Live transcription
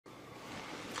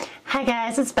Hi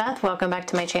guys, it's Beth. Welcome back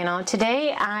to my channel.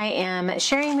 Today I am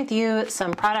sharing with you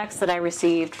some products that I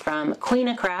received from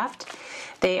Queenacraft.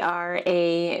 They are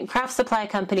a craft supply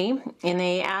company and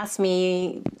they asked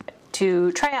me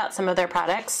to try out some of their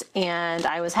products, and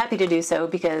I was happy to do so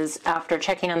because after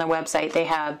checking on their website they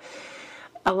have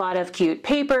a lot of cute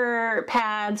paper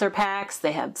pads or packs.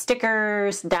 They have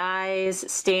stickers, dies,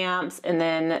 stamps, and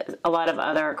then a lot of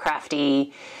other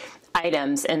crafty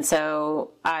items, and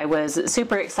so I was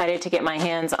super excited to get my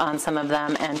hands on some of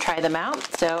them and try them out.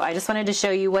 So I just wanted to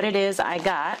show you what it is I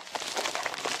got,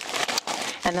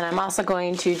 and then I'm also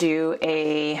going to do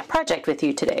a project with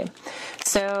you today.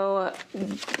 So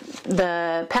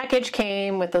the package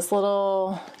came with this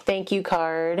little thank you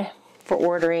card for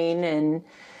ordering,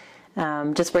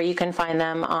 and just where you can find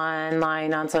them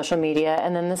online on social media,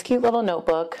 and then this cute little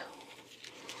notebook.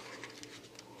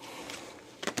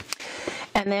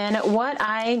 And then what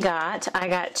I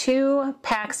got 2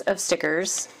 packs of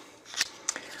stickers.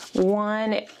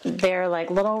 One, they're like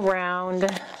little round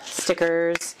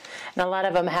stickers, and a lot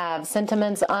of them have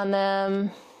sentiments on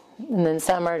them, and then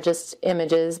some are just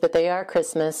images, but they are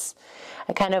Christmas.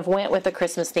 I kind of went with the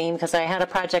Christmas theme because I had a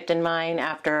project in mind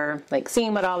after like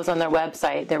seeing what all was on their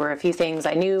website. There were a few things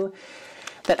I knew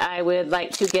that I would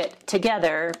like to get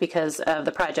together because of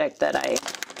the project that I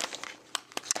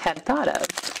had thought of.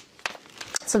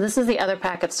 So this is the other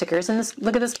pack of stickers, and this,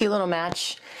 look at this cute little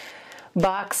match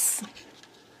box,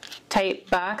 type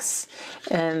box,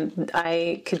 and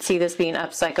I could see this being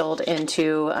upcycled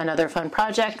into another fun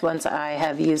project once I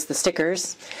have used the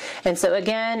stickers. And so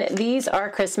again, these are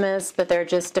Christmas, but they're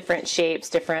just different shapes,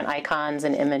 different icons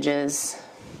and images.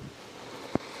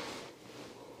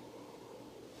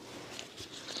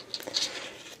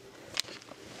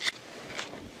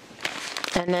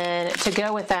 And then to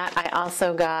go with that, I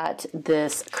also got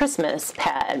this Christmas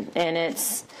pad, and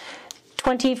it's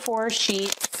 24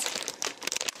 sheets,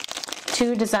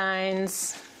 2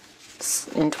 designs,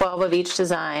 and 12 of each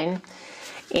design,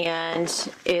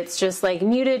 and it's just like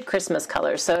muted Christmas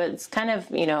colors. So it's kind of,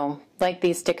 you know, like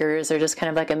these stickers are just kind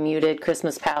of like a muted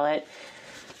Christmas palette.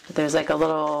 There's like a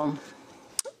little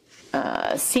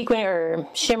sequin or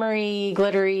shimmery,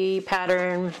 glittery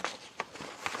pattern.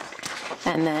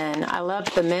 And then I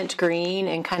love the mint green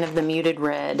and kind of the muted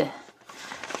red,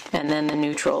 and then the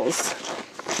neutrals.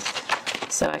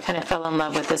 So I kind of fell in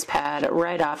love with this pad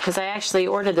right off because I actually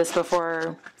ordered this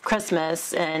before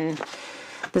Christmas, and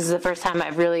this is the first time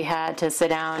I've really had to sit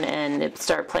down and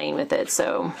start playing with it.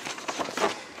 So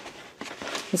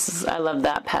I love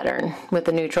that pattern with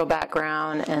the neutral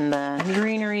background and the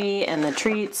greenery and the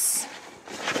treats.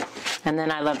 And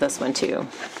then I love this one too,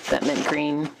 that mint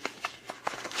green.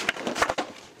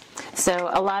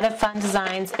 So a lot of fun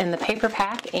designs in the paper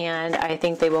pack, and I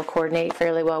think they will coordinate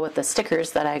fairly well with the stickers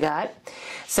that I got.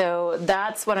 So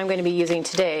that's what I'm going to be using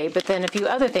today. But then a few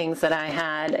other things that I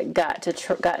had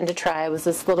gotten to try was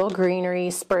this little greenery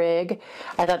sprig.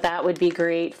 I thought that would be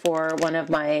great for one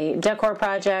of my decor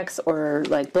projects or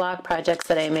like block projects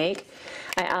that I make.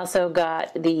 I also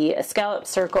got the scallop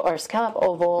circle or scallop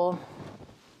oval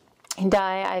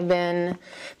die. I've been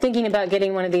thinking about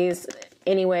getting one of these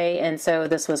anyway, and so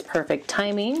this was perfect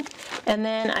timing. And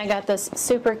then I got this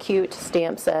super cute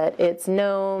stamp set. It's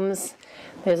gnomes.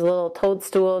 There's a little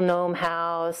toadstool gnome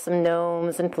house, some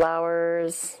gnomes and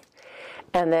flowers,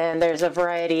 and then there's a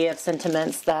variety of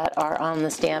sentiments that are on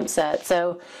the stamp set.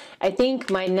 So I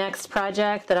think my next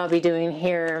project that I'll be doing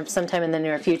here sometime in the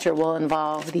near future will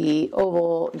involve the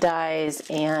oval dies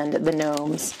and the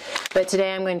gnomes. But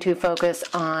today I'm going to focus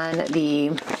on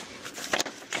the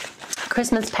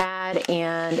Christmas pad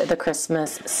and the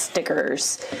Christmas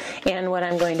stickers. And what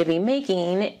I'm going to be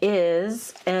making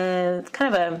is kind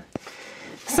of a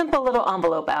simple little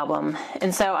envelope album.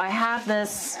 And so I have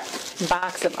this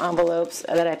box of envelopes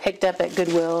that I picked up at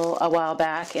Goodwill a while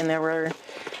back, and there were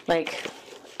like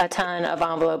a ton of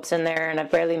envelopes in there, and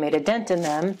I've barely made a dent in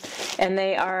them. And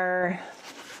they are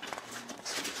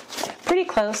pretty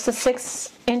close to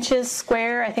 6 inches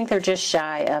square. I think they're just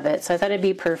shy of it. So I thought it'd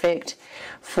be perfect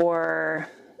for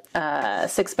a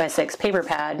 6x6 paper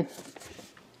pad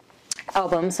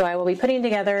album. So I will be putting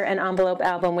together an envelope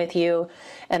album with you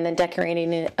and then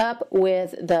decorating it up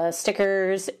with the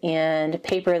stickers and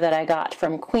paper that I got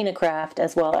from Queenacraft,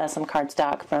 as well as some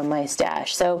cardstock from my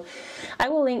stash. So I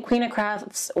will link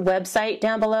Queenacraft's website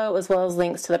down below, as well as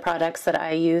links to the products that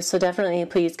I use. So definitely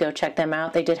please go check them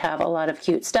out. They did have a lot of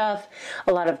cute stuff,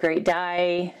 a lot of great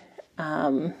die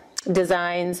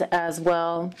designs as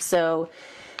well. So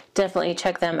definitely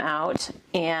check them out,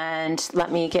 and let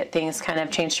me get things kind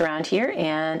of changed around here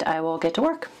and I will get to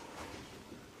work.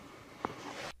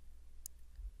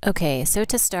 Okay, so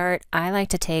to start, I like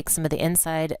to take some of the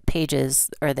inside pages,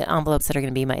 or the envelopes that are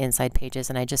going to be my inside pages,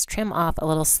 and I just trim off a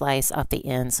little slice off the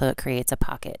end so it creates a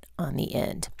pocket on the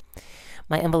end.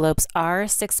 My envelopes are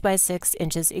 6 by 6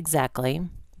 inches exactly,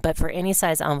 but for any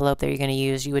size envelope that you're going to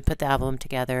use, you would put the envelope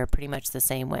together pretty much the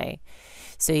same way.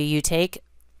 So you take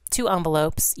 2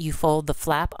 envelopes, you fold the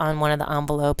flap on one of the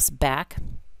envelopes back,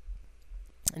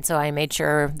 and so I made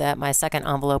sure that my second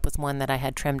envelope was one that I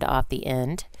had trimmed off the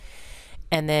end.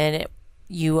 And then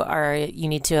you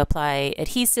need to apply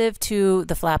adhesive to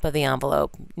the flap of the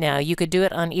envelope. Now you could do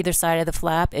it on either side of the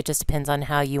flap. It just depends on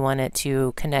how you want it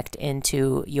to connect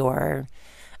into your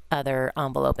other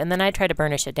envelope. And then I try to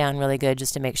burnish it down really good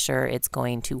just to make sure it's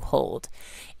going to hold.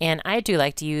 And I do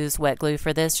like to use wet glue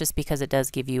for this just because it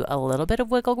does give you a little bit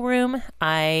of wiggle room.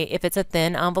 If it's a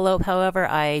thin envelope, however,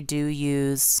 I do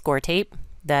use score tape.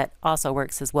 That also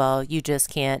works as well. You just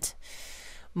can't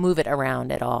move it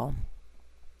around at all.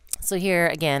 So here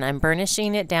again, I'm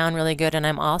burnishing it down really good, and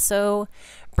I'm also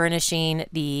burnishing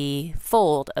the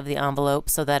fold of the envelope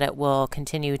so that it will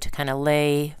continue to kind of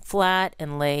lay flat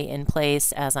and lay in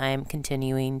place as I'm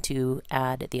continuing to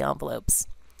add the envelopes.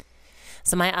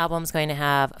 So my album is going to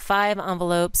have 5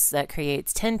 envelopes. That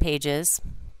creates 10 pages.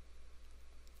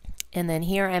 And then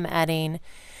here I'm adding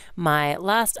my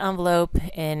last envelope,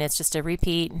 and it's just a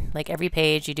repeat. Like every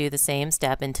page, you do the same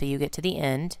step until you get to the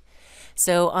end.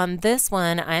 So on this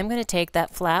one, I'm going to take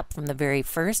that flap from the very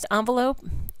first envelope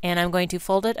and I'm going to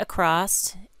fold it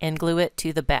across and glue it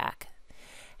to the back.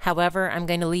 However, I'm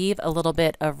going to leave a little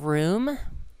bit of room,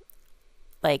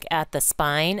 like at the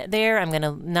spine there. I'm going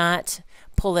to not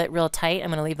pull it real tight. I'm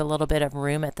going to leave a little bit of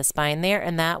room at the spine there,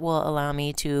 and that will allow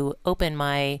me to when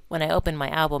I open my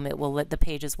album, the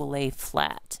pages will lay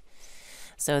flat.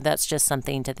 So that's just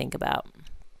something to think about.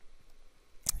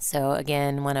 So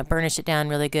again, want to burnish it down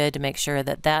really good to make sure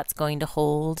that that's going to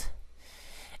hold.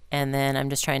 And then I'm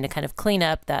just trying to kind of clean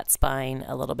up that spine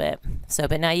a little bit.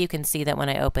 But now you can see that when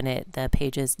I open it, the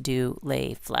pages do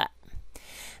lay flat.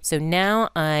 So now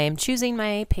I'm choosing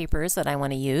my papers that I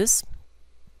want to use.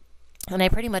 And I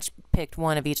pretty much picked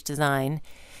one of each design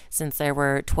since there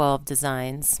were 12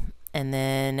 designs. And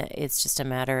then it's just a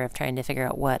matter of trying to figure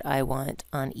out what I want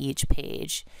on each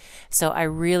page. So I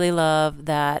really love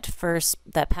that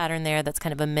pattern there that's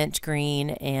kind of a mint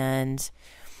green, and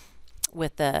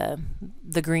with the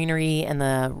greenery and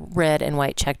the red and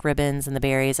white checked ribbons and the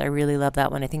berries. I really love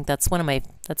that one. I think that's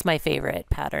my favorite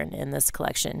pattern in this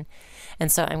collection.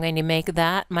 And so I'm going to make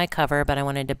that my cover, but I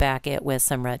wanted to back it with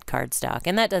some red cardstock.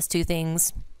 And that does 2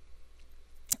 things.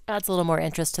 Adds a little more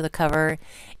interest to the cover,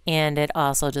 and it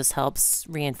also just helps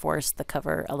reinforce the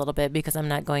cover a little bit because I'm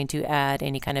not going to add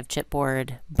any kind of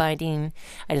chipboard binding.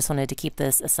 I just wanted to keep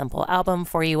this a simple album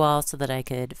for you all so that I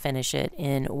could finish it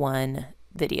in one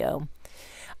video.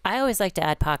 I always like to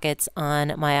add pockets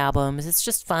on my albums. It's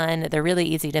just fun. They're really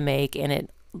easy to make, and it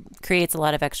creates a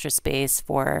lot of extra space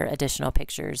for additional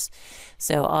pictures.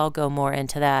 So I'll go more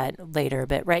into that later,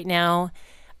 but right now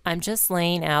I'm just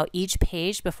laying out each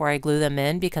page before I glue them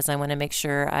in because I want to make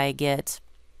sure I get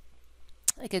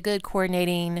like a good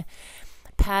coordinating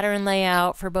pattern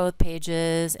layout for both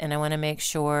pages, and I want to make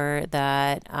sure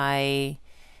that I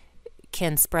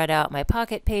can spread out my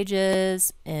pocket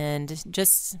pages. And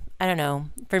just, I don't know,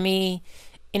 for me,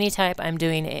 anytime I'm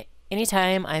doing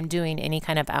any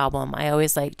kind of album, I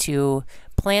always like to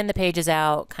plan the pages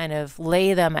out, kind of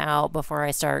lay them out before I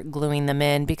start gluing them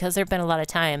in, because there have been a lot of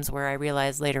times where I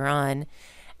realize later on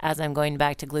as I'm going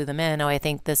back to glue them in, oh, I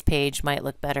think this page might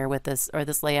look better with this, or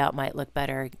this layout might look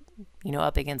better, you know,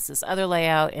 up against this other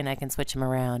layout, and I can switch them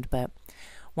around. But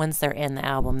once they're in the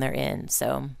album, they're in.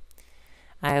 So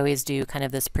I always do kind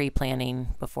of this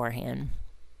pre-planning beforehand.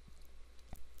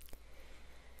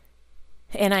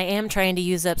 And I am trying to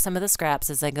use up some of the scraps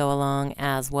as I go along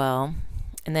as well.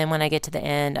 And then when I get to the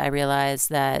end, I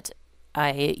realized that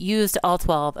I used all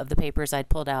 12 of the papers I'd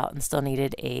pulled out and still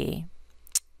needed a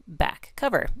back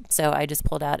cover. So I just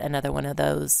pulled out another one of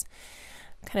those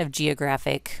kind of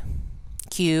geographic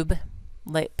cube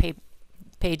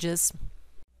pages.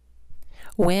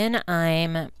 When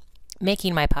I'm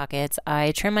making my pockets,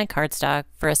 I trim my cardstock.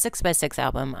 For a 6x6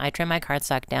 album, I trim my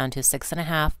cardstock down to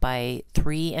 6.5 by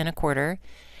 3 1/4,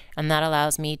 and that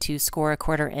allows me to score a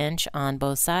 1/4 inch on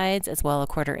both sides, as well as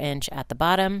a 1/4 inch at the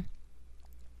bottom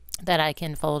that I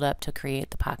can fold up to create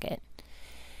the pocket.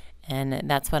 And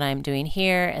that's what I'm doing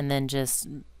here, and then just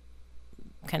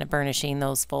kind of burnishing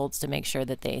those folds to make sure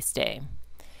that they stay.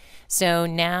 So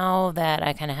now that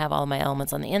I kind of have all my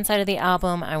elements on the inside of the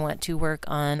album, I want to work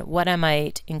on what I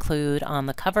might include on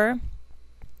the cover.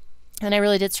 And I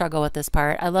really did struggle with this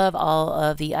part. I love all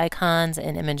of the icons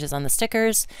and images on the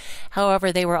stickers.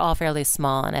 However, they were all fairly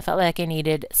small, and I felt like I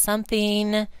needed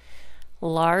something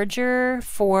larger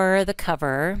for the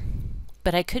cover,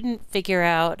 but I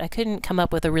couldn't come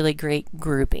up with a really great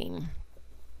grouping.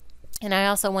 And I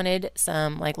also wanted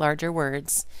some like larger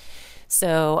words.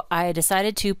 So I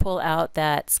decided to pull out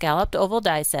that scalloped oval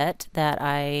die set that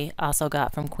I also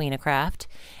got from Queenacraft,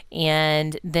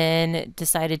 and then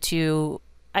decided to,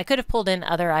 I could have pulled in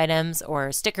other items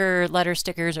or letter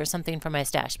stickers or something from my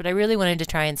stash, but I really wanted to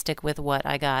try and stick with what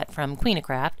I got from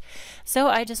Queenacraft. So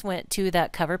I just went to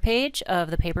that cover page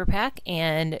of the paper pack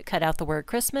and cut out the word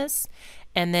Christmas.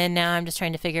 And then now I'm just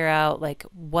trying to figure out like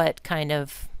what kind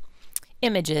of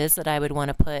images that I would want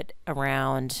to put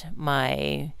around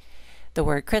the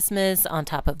word Christmas on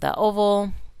top of the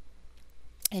oval.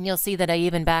 And you'll see that I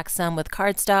even backed some with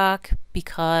cardstock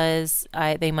because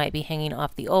they might be hanging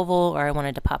off the oval, or I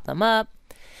wanted to pop them up.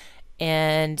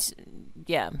 And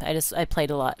yeah, I played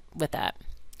a lot with that.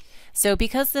 So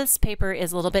because this paper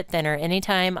is a little bit thinner,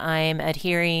 anytime I'm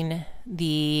adhering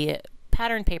the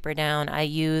pattern paper down, I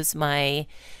use my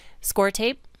score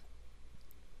tape.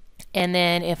 And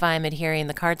then if I'm adhering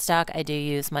the cardstock, I do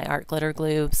use my art glitter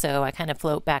glue, so I kind of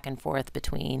float back and forth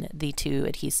between the two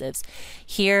adhesives.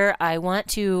 Here I want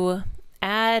to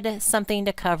add something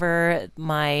to cover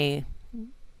my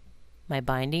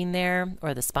binding there,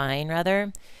 or the spine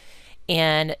rather.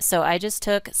 And so I just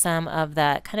took some of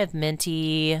that kind of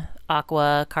minty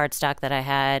aqua cardstock that I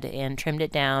had and trimmed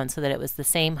it down so that it was the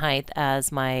same height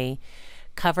as my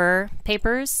cover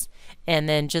papers, and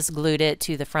then just glued it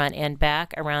to the front and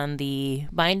back around the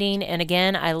binding. And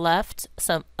again, I left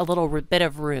a little bit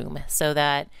of room so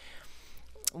that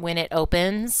when it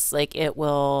opens, like, it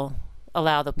will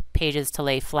allow the pages to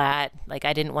lay flat. Like,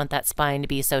 I didn't want that spine to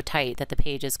be so tight that the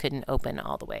pages couldn't open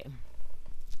all the way.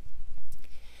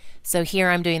 So here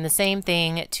I'm doing the same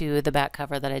thing to the back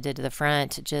cover that I did to the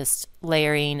front, just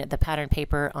layering the pattern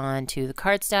paper onto the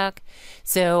cardstock.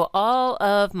 So all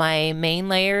of my main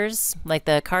layers, like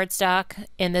the cardstock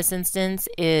in this instance,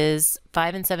 is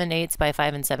 5 7/8 by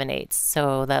 5 7/8.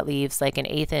 So that leaves like an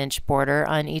 1/8 inch border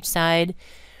on each side.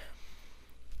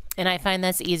 And I find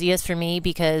that's easiest for me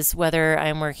because whether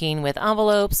I'm working with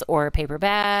envelopes or paper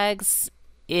bags,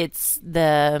 it's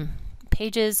the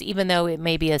pages, even though it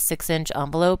may be a 6-inch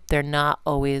envelope, they're not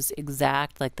always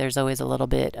exact. Like, there's always a little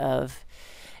bit of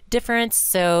difference.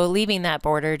 So leaving that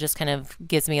border just kind of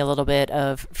gives me a little bit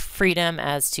of freedom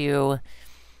as to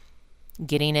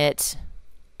getting it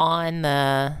on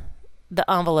the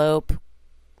envelope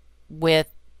with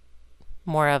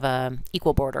more of a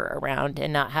equal border around,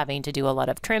 and not having to do a lot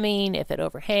of trimming if it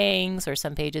overhangs, or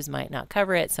some pages might not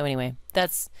cover it. So anyway,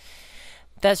 that's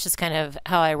just kind of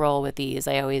how I roll with these.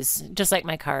 I always, just like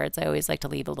my cards, I always like to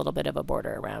leave a little bit of a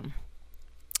border around.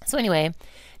 So anyway,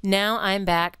 now I'm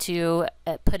back to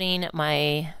putting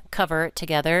my cover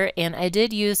together, and I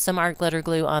did use some art glitter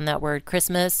glue on that word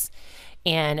Christmas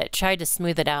and tried to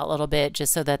smooth it out a little bit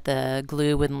just so that the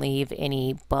glue wouldn't leave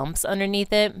any bumps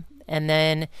underneath it. And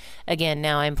then again,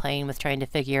 now I'm playing with trying to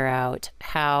figure out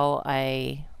what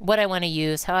I want to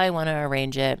use, how I want to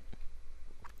arrange it.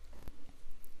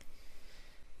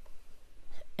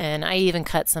 And I even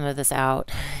cut some of this out.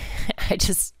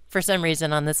 For some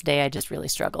reason on this day, I just really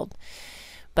struggled.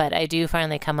 But I do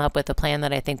finally come up with a plan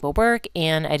that I think will work,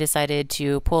 and I decided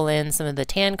to pull in some of the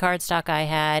tan cardstock I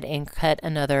had and cut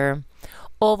another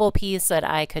oval piece that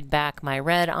I could back my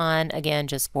red on, again,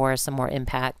 just for some more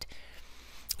impact.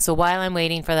 So while I'm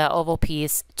waiting for that oval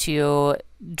piece to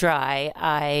dry,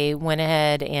 I went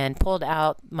ahead and pulled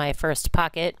out my first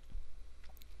pocket,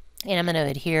 and I'm going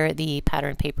to adhere the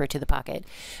pattern paper to the pocket.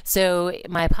 So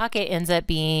my pocket ends up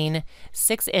being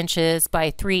 6 inches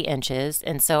by 3 inches,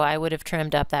 and so I would have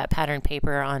trimmed up that pattern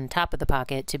paper on top of the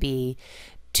pocket to be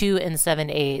 2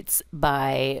 7/8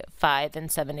 by 5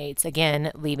 7/8.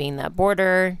 Again, leaving that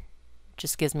border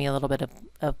just gives me a little bit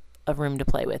of room to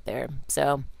play with there.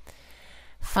 So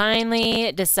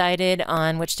finally decided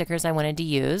on which stickers I wanted to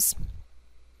use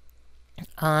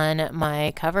on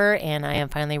my cover, and I am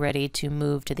finally ready to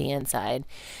move to the inside.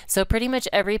 So pretty much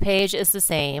every page is the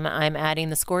same. I'm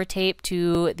adding the score tape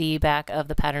to the back of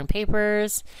the pattern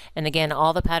papers, and again,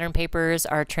 all the pattern papers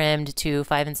are trimmed to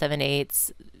 5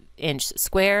 7/8 inch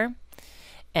square.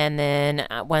 And then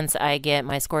once I get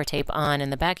my score tape on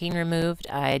and the backing removed,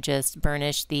 I just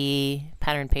burnish the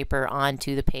pattern paper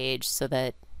onto the page so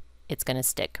that it's going to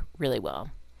stick really well.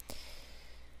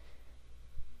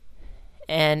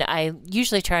 And I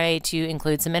usually try to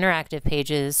include some interactive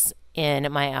pages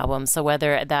in my album. So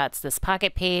whether that's this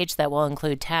pocket page that will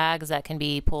include tags that can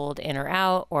be pulled in or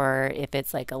out, or if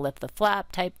it's like a lift the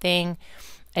flap type thing,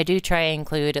 I do try and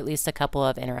include at least a couple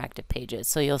of interactive pages.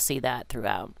 So you'll see that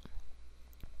throughout.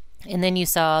 And then you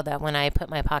saw that when I put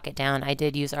my pocket down, I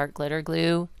did use art glitter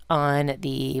glue on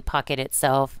the pocket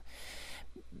itself.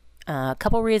 A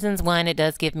couple reasons. One, it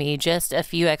does give me just a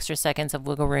few extra seconds of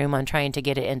wiggle room on trying to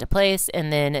get it into place.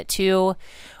 And then two,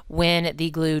 when the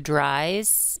glue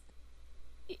dries,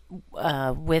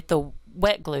 with the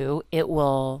wet glue, it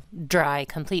will dry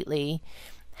completely.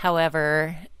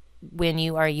 However, when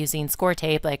you are using score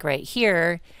tape, like right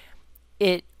here,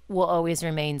 it will always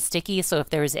remain sticky. So if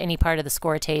there was any part of the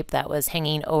score tape that was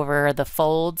hanging over the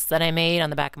folds that I made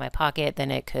on the back of my pocket, then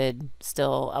it could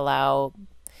still allow,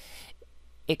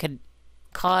 it could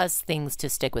cause things to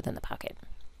stick within the pocket.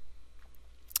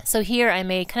 So here I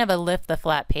made kind of a lift the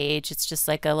flap page. It's just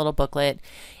like a little booklet,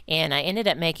 and I ended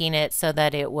up making it so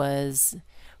that it was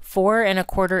 4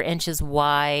 1/4 inches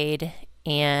wide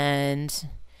and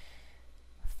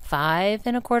 5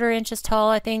 1/4 inches tall,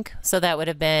 I think. So that would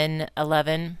have been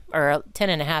 11 or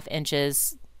 10.5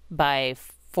 inches by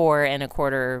 4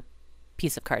 1/4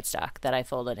 piece of cardstock that I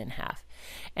folded in half.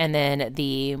 And then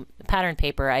the pattern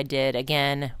paper I did,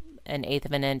 again, 1/8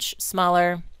 of an inch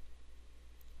smaller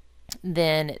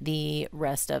than the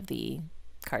rest of the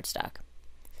cardstock.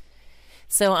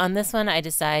 So on this one, I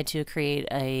decided to create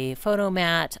a photo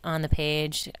mat on the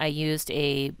page. I used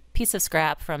a piece of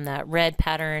scrap from that red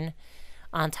pattern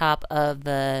on top of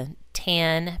the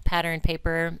tan pattern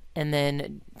paper, and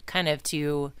then kind of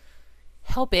to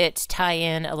help it tie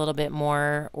in a little bit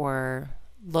more or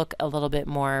look a little bit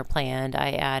more planned,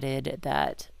 I added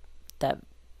that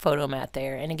photo mat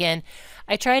there. And again,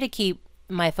 I try to keep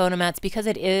my photo mats, because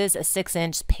it is a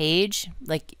 6-inch page,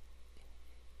 like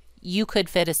you could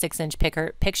fit a 6-inch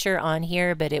picture on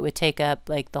here, but it would take up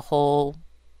like the whole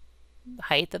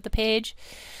height of the page.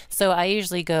 So I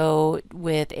usually go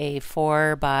with a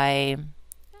 4 by,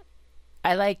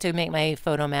 I like to make my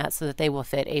photo mats so that they will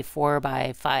fit a 4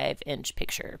 by 5 inch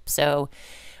picture. So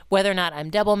whether or not I'm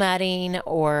double matting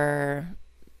or,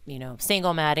 you know,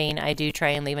 single matting, I do try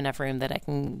and leave enough room that I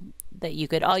can, that you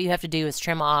could, all you have to do is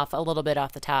trim off a little bit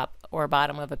off the top or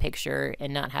bottom of a picture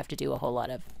and not have to do a whole lot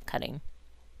of cutting.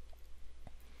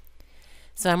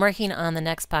 So I'm working on the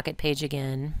next pocket page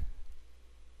again.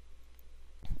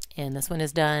 And this one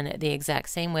is done the exact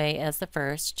same way as the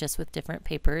first, just with different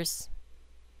papers.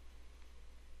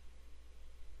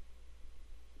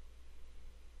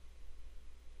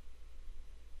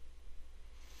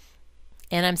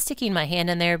 And I'm sticking my hand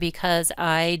in there because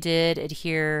I did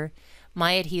adhere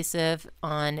my adhesive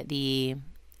on the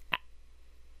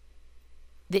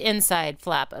inside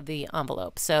flap of the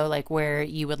envelope. So like where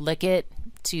you would lick it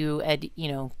to,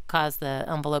 you know, cause the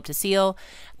envelope to seal,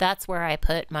 that's where I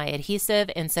put my adhesive.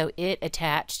 And so it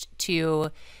attached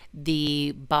to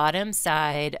the bottom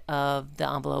side of the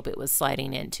envelope it was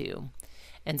sliding into.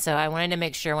 And so I wanted to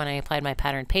make sure when I applied my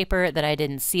pattern paper that I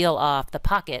didn't seal off the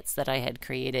pockets that I had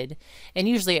created. And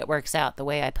usually it works out the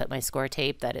way I put my score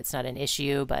tape that it's not an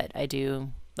issue, but I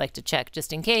do like to check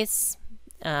just in case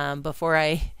before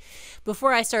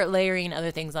I start layering other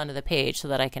things onto the page so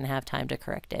that I can have time to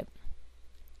correct it.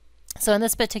 So in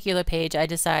this particular page, I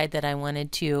decided that I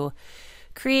wanted to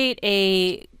create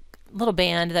a little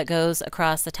band that goes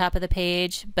across the top of the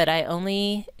page, but I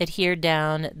only adhered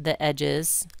down the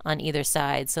edges on either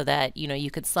side so that, you know, you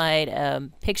could slide a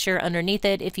picture underneath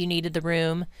it if you needed the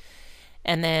room.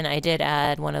 And then I did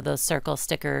add one of those circle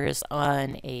stickers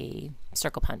on a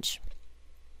circle punch.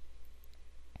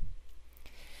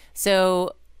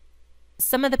 So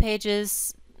some of the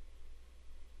pages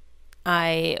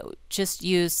I just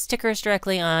use stickers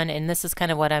directly on, and this is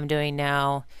kind of what I'm doing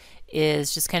now,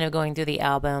 is just kind of going through the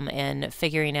album and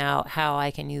figuring out how I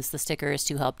can use the stickers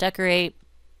to help decorate.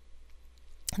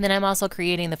 And then I'm also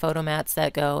creating the photo mats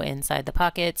that go inside the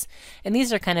pockets, and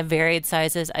these are kind of varied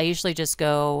sizes. I usually just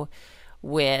go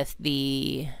with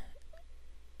the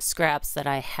scraps that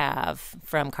I have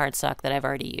from cardstock that I've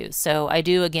already used. So I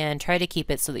do, again, try to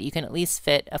keep it so that you can at least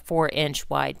fit a 4-inch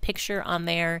wide picture on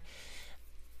there.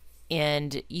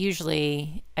 And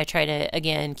usually I try to,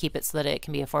 again, keep it so that it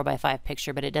can be a 4 by 5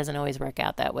 picture, but it doesn't always work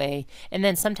out that way. And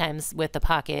then sometimes with the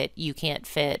pocket, you can't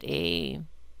fit a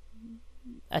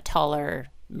taller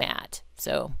mat.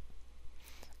 So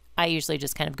I usually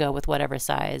just kind of go with whatever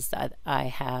size that I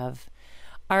have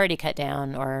already cut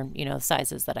down, or, you know,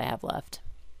 sizes that I have left.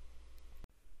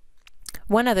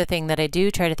 One other thing that I do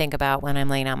try to think about when I'm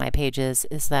laying out my pages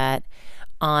is that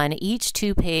on each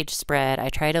 2-page spread, I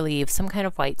try to leave some kind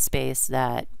of white space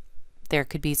that there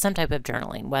could be some type of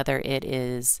journaling, whether it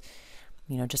is,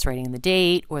 you know, just writing the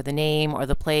date or the name or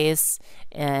the place.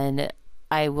 And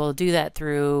I will do that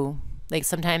through, like,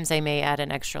 sometimes I may add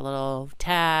an extra little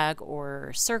tag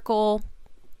or circle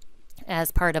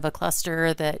as part of a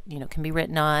cluster that, you know, can be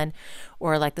written on,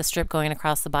 or like the strip going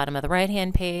across the bottom of the right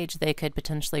hand page, they could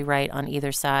potentially write on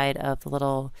either side of the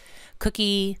little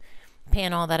cookie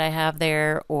panel that I have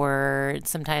there, or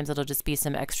sometimes it'll just be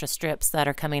some extra strips that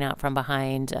are coming out from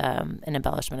behind an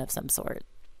embellishment of some sort.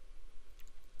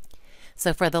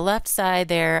 So for the left side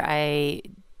there, I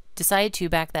decided to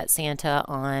back that Santa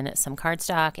on some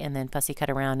cardstock and then fussy cut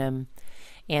around him.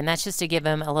 And that's just to give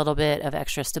him a little bit of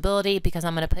extra stability, because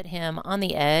I'm going to put him on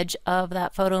the edge of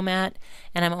that photo mat,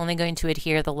 and I'm only going to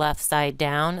adhere the left side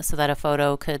down so that a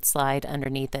photo could slide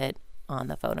underneath it on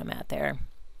the photo mat there.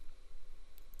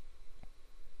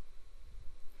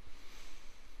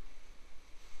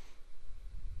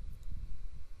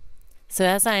 So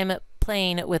as I'm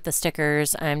playing with the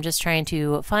stickers, I'm just trying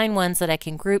to find ones that I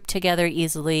can group together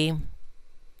easily.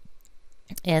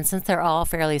 And since they're all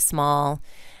fairly small,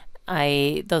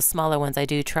 those smaller ones I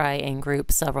do try and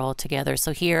group several together.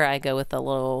 So here I go with a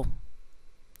little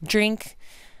drink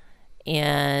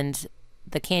and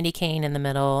the candy cane in the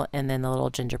middle, and then the little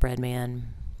gingerbread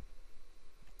man,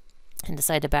 and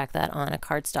decide to back that on a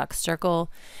cardstock circle.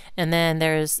 And then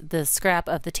there's the scrap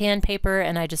of the tan paper,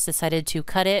 and I just decided to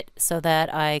cut it so that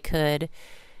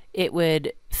it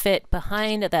would fit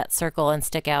behind that circle and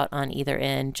stick out on either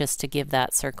end, just to give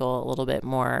that circle a little bit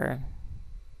more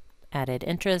added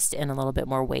interest and a little bit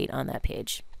more weight on that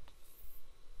page.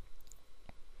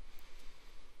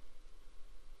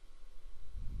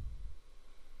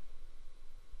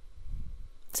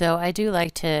 So I do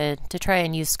like to try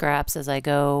and use scraps as I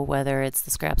go, whether it's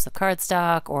the scraps of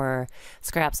cardstock or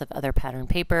scraps of other pattern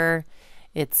paper.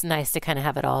 It's nice to kind of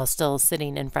have it all still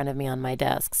sitting in front of me on my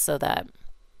desk so that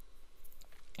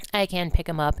I can pick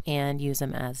them up and use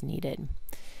them as needed.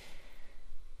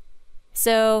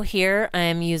 So here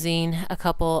I'm using a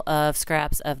couple of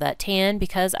scraps of that tan,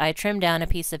 because I trimmed down a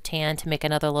piece of tan to make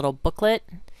another little booklet,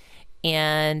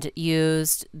 and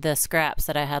used the scraps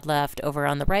that I had left over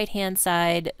on the right hand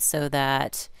side, so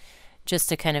that just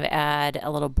to kind of add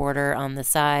a little border on the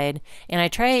side. And I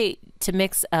try to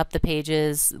mix up the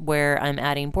pages where I'm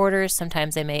adding borders.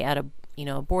 Sometimes I may add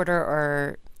a border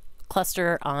or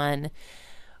cluster on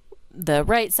the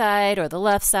right side or the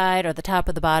left side or the top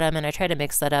or the bottom, and I try to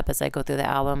mix that up as I go through the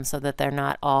album so that they're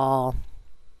not all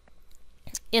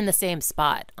in the same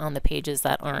spot on the pages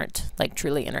that aren't like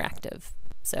truly interactive.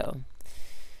 So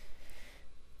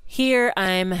here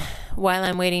while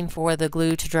I'm waiting for the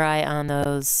glue to dry on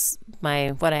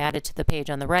what I added to the page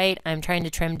on the right, I'm trying to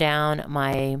trim down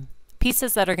my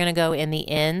pieces that are going to go in the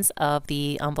ends of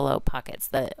the envelope pockets,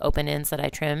 the open ends that I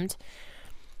trimmed.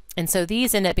 And so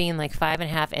these end up being like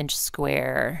 5.5 inch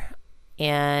square,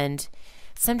 and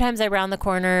sometimes I round the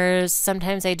corners,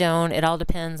 sometimes I don't. It all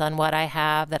depends on what I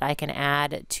have that I can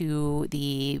add to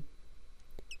the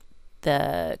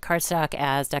cardstock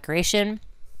as decoration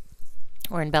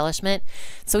or embellishment.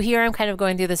 So here I'm kind of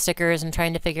going through the stickers and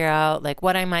trying to figure out like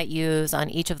what I might use on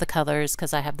each of the colors,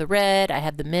 because I have the red, I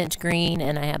have the mint green,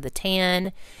 and I have the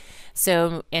tan.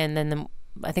 So, and then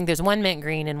I think there's one mint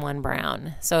green and one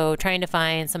brown. So trying to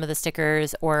find some of the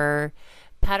stickers or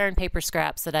pattern paper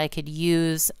scraps that I could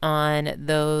use on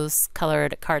those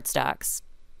colored cardstocks.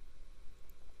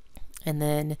 And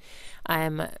then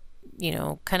I'm,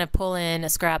 kind of pull in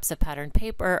scraps of pattern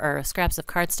paper or scraps of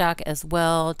cardstock as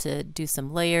well to do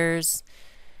some layers.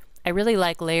 I really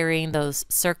like layering those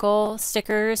circle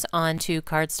stickers onto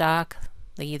cardstock,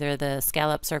 like either the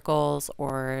scallop circles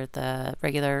or the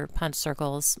regular punch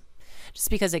circles,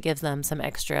 just because it gives them some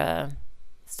extra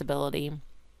stability.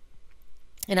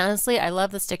 And honestly, I love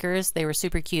the stickers. They were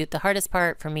super cute. The hardest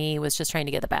part for me was just trying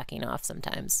to get the backing off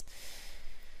sometimes.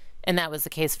 And that was the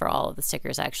case for all of the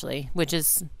stickers, actually, which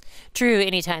is true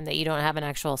anytime that you don't have an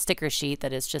actual sticker sheet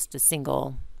that is just a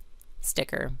single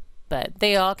sticker. But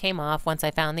they all came off. Once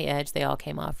I found the edge, they all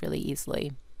came off really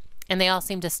easily. And they all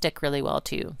seem to stick really well,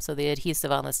 too. So the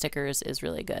adhesive on the stickers is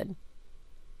really good.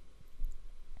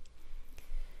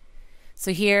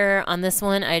 So here on this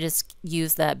one, I just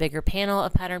use that bigger panel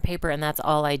of pattern paper, and that's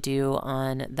all I do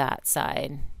on that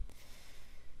side.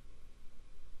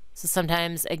 So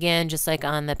sometimes, again, just like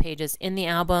on the pages in the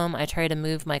album, I try to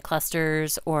move my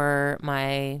clusters or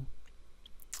my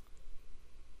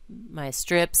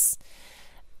strips,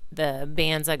 the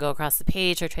bands that go across the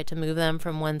page, I try to move them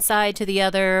from one side to the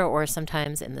other, or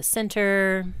sometimes in the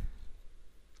center.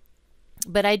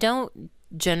 But I don't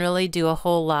generally do a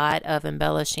whole lot of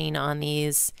embellishing on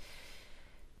these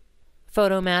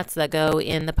photo mats that go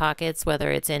in the pockets, whether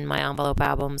it's in my envelope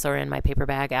albums or in my paper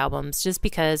bag albums, just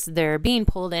because they're being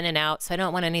pulled in and out. So I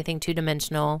don't want anything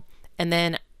two-dimensional. And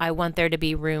then I want there to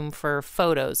be room for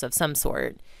photos of some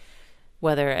sort,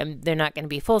 whether they're not going to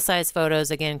be full-size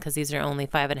photos, again, because these are only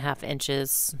 5.5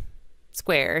 inches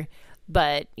square.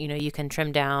 But, you know, you can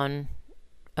trim down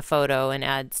a photo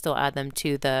and still add them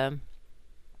to the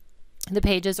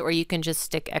pages, or you can just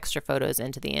stick extra photos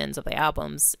into the ends of the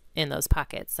albums in those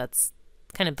pockets. That's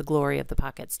kind of the glory of the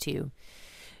pockets too.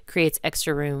 Creates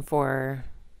extra room for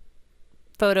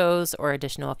photos or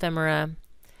additional ephemera.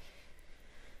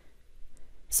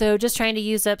 So just trying to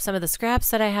use up some of the scraps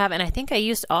that I have, and I think I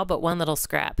used all but one little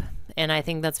scrap, and I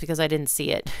think that's because I didn't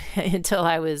see it until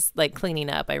I was like cleaning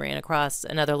up. I ran across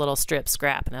another little strip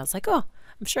scrap, and I was like, oh,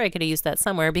 I'm sure I could have used that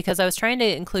somewhere, because I was trying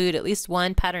to include at least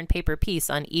one pattern paper piece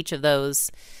on each of those,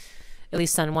 at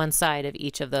least on one side of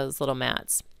each of those little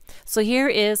mats. So here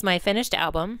is my finished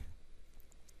album,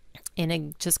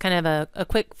 and just kind of a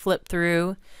quick flip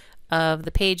through of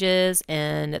the pages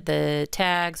and the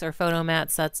tags or photo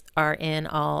mats that are in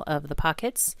all of the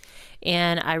pockets.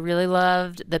 And I really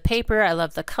loved the paper. I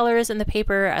love the colors in the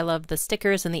paper. I love the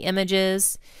stickers and the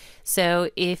images. So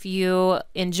if you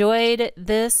enjoyed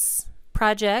this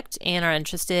project and are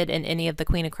interested in any of the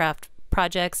Queenacraft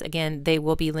projects, again, they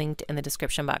will be linked in the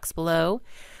description box below.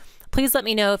 Please let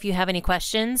me know if you have any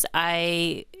questions.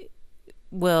 I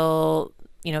will,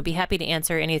 you know, be happy to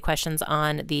answer any questions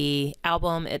on the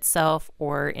album itself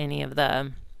or any of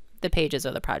the pages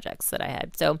or the projects that I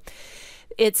had. So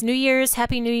it's New Year's.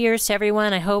 Happy New Year's to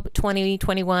everyone. I hope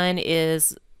 2021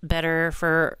 is better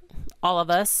for all of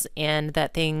us and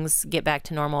that things get back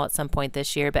to normal at some point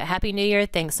this year. But Happy New Year.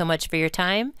 Thanks so much for your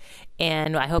time,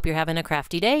 and I hope you're having a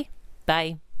crafty day.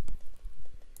 Bye.